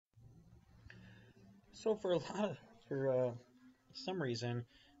So for some reason,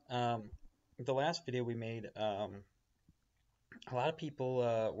 um, the last video we made, a lot of people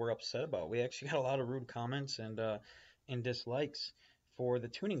were upset about. We actually got a lot of rude comments and dislikes for the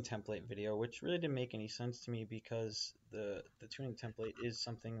tuning template video, which really didn't make any sense to me because the tuning template is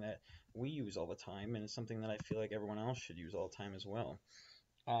something that we use all the time, and it's something that I feel like everyone else should use all the time as well.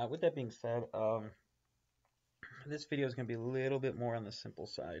 With that being said, this video is going to be a little bit more on the simple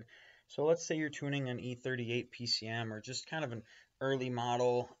side. So let's say you're tuning an E38 PCM or just kind of an early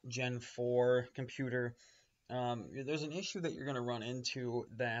model Gen 4 computer. There's an issue that you're going to run into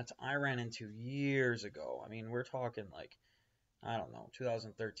that I ran into years ago. I mean, we're talking like, I don't know,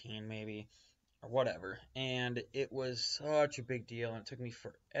 2013 maybe, or whatever. And it was such a big deal, and it took me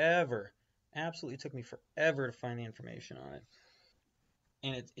forever, absolutely took me forever to find the information on it.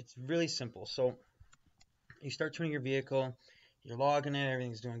 And it's really simple. So you start tuning your vehicle, you're logging it,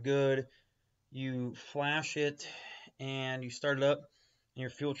 everything's doing good. You flash it, and you start it up, and your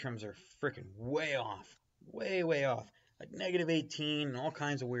fuel trims are freaking way off, way off, like negative 18 and all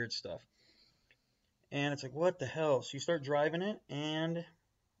kinds of weird stuff. And it's like, what the hell? So you start driving it, and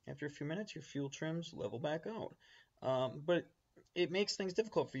after a few minutes, your fuel trims level back out. But it makes things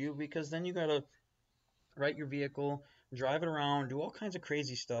difficult for you because then you gotta write your vehicle, drive it around, do all kinds of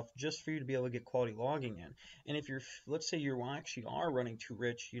crazy stuff just for you to be able to get quality logging in. And if you're, let's say you actually are running too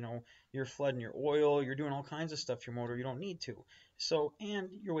rich, you're flooding your oil, you're doing all kinds of stuff to your motor you don't need to. So, and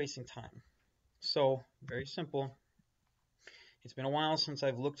you're wasting time. So, very simple. It's been a while since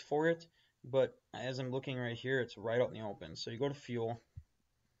I've looked for it, but as I'm looking right here, it's right out in the open. So you go to fuel,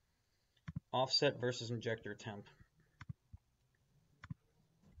 offset versus injector temp.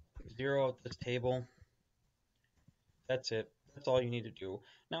 Zero out this table. That's it. That's all you need to do.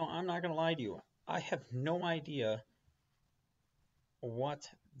 Now, I'm not going to lie to you. I have no idea what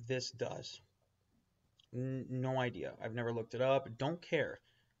this does. No idea. I've never looked it up. Don't care.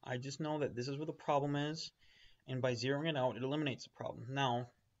 I just know that this is where the problem is, and by zeroing it out, it eliminates the problem. Now,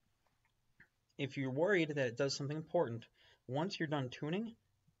 if you're worried that it does something important, once you're done tuning,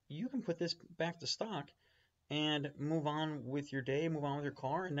 you can put this back to stock and move on with your day, move on with your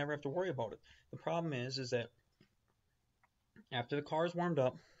car, and never have to worry about it. The problem is that after the car is warmed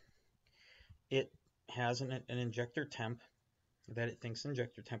up, it has an injector temp that it thinks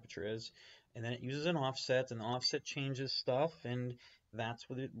injector temperature is, and then it uses an offset, and the offset changes stuff, and that's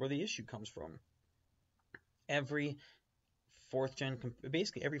where the issue comes from. Every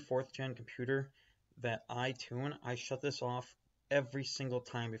basically every fourth gen computer that I tune, I shut this off every single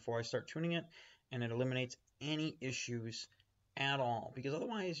time before I start tuning it, and it eliminates any issues at all. Because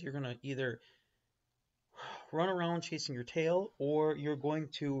otherwise, you're gonna either run around chasing your tail, or you're going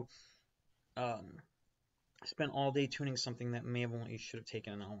to um, spend all day tuning something that may have only should have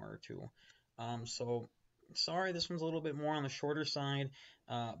taken an hour or two. So sorry, this one's a little bit more on the shorter side,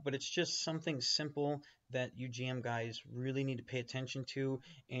 but it's just something simple that you GM guys really need to pay attention to,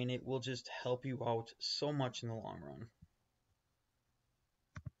 and it will just help you out so much in the long run.